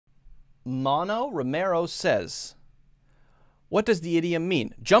Mono Romero says, what does the idiom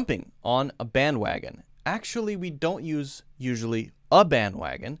mean? Jumping on a bandwagon. Actually, we don't use usually a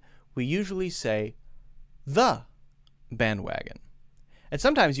bandwagon. We usually say the bandwagon. And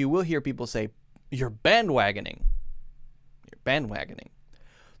sometimes you will hear people say, you're bandwagoning. You're bandwagoning.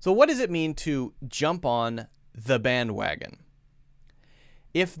 So what does it mean to jump on the bandwagon?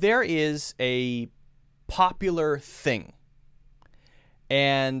 If there is a popular thing,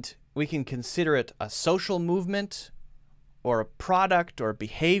 and we can consider it a social movement or a product or a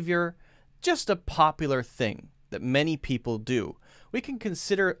behavior, just a popular thing that many people do, we can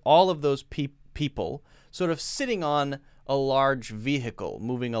consider all of those people sort of sitting on a large vehicle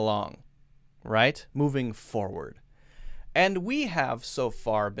moving along, right? Moving forward. And we have so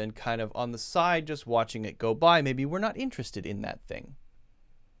far been kind of on the side just watching it go by. Maybe we're not interested in that thing.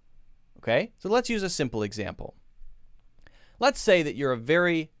 Okay, so let's use a simple example. Let's say that you're a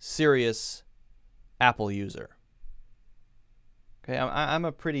very serious Apple user. Okay, I'm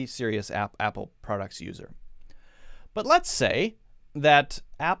a pretty serious Apple products user. But let's say that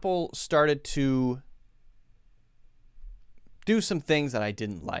Apple started to do some things that I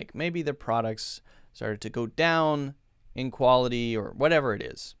didn't like. Maybe their products started to go down in quality or whatever it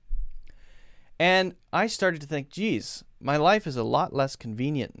is. And I started to think, geez, my life is a lot less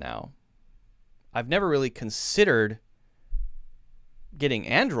convenient now. I've never really considered getting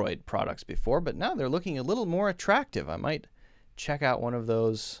Android products before, but now they're looking a little more attractive. I might check out one of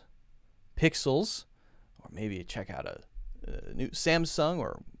those Pixels, or maybe check out a new Samsung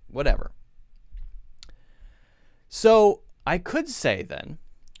or whatever. So I could say then,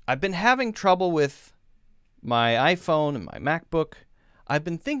 I've been having trouble with my iPhone and my MacBook. I've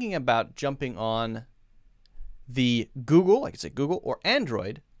been thinking about jumping on the Google, I could say Google or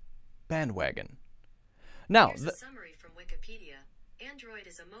Android bandwagon. Now, here's a summary from Wikipedia. Android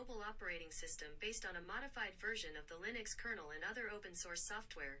is a mobile operating system based on a modified version of the Linux kernel and other open source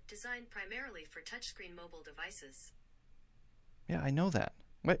software designed primarily for touchscreen mobile devices. Yeah, I know that.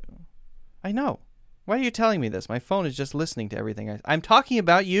 Wait, I know. Why are you telling me this? My phone is just listening to everything. I'm talking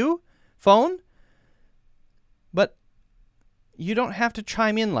about you, phone, but you don't have to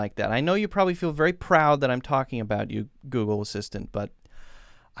chime in like that. I know you probably feel very proud that I'm talking about you, Google Assistant, but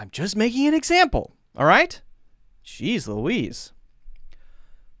I'm just making an example, all right? Jeez Louise.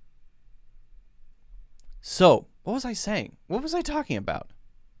 So, what was I saying? What was I talking about?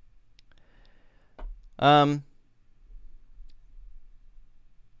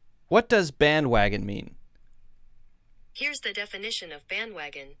 What does bandwagon mean? Here's the definition of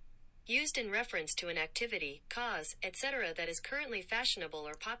bandwagon. Used in reference to an activity, cause, etc. that is currently fashionable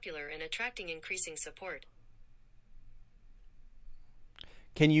or popular and attracting increasing support.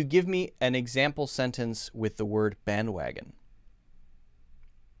 Can you give me an example sentence with the word bandwagon?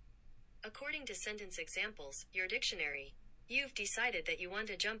 According to sentence examples, your dictionary, you've decided that you want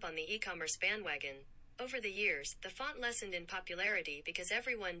to jump on the e-commerce bandwagon. Over the years, the font lessened in popularity because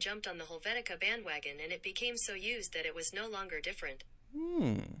everyone jumped on the Helvetica bandwagon and it became so used that it was no longer different.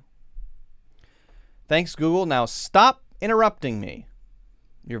 Thanks, Google. Now stop interrupting me.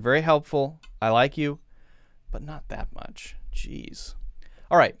 You're very helpful. I like you, but not that much. Jeez.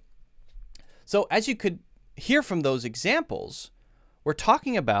 All right. So as you could hear from those examples, we're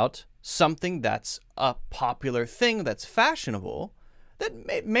talking about something that's a popular thing, that's fashionable,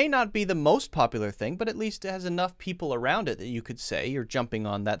 that may not be the most popular thing, but at least it has enough people around it that you could say you're jumping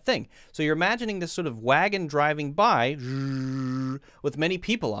on that thing. So you're imagining this sort of wagon driving by with many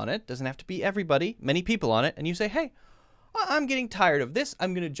people on it. Doesn't have to be everybody, many people on it. And you say, hey, I'm getting tired of this.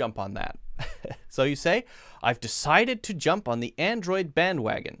 I'm going to jump on that. So you say, I've decided to jump on the Android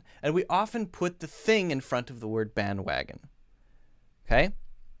bandwagon. And we often put the thing in front of the word bandwagon. Okay?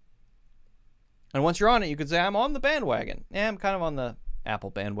 And once you're on it, you could say, I'm on the bandwagon. Yeah, I'm kind of on the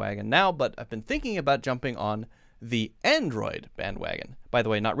Apple bandwagon now, but I've been thinking about jumping on the Android bandwagon. By the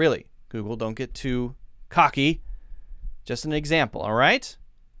way, not really. Google, don't get too cocky. Just an example, all right?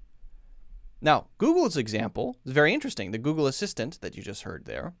 Now, Google's example is very interesting. The Google Assistant that you just heard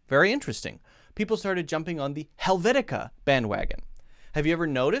there, very interesting. People started jumping on the Helvetica bandwagon. Have you ever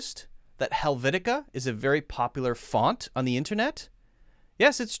noticed that Helvetica is a very popular font on the internet?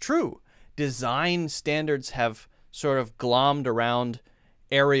 Yes, it's true. Design standards have sort of glommed around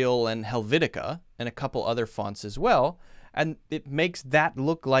Arial and Helvetica and a couple other fonts as well, and it makes that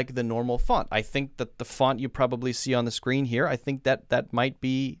look like the normal font. I think that the font you probably see on the screen here, I think that might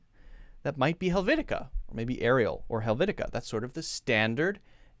be Helvetica, or maybe Arial or Helvetica. That's sort of the standard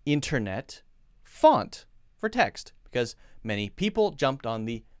internet font for text because many people jumped on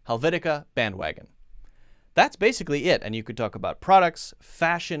the Helvetica bandwagon. that's basically it. And you could talk about products,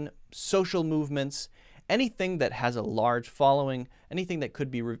 fashion, social movements, anything that has a large following, anything that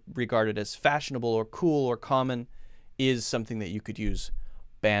could be regarded as fashionable or cool or common is something that you could use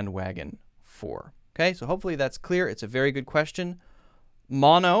bandwagon for. Okay, so hopefully that's clear. It's a very good question.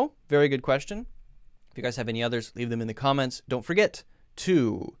 Mono, very good question. If you guys have any others, leave them in the comments. Don't forget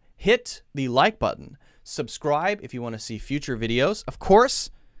to hit the like button. Subscribe if you want to see future videos, of course.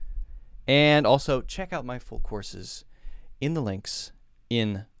 And also check out my full courses in the links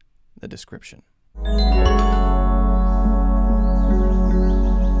in the description.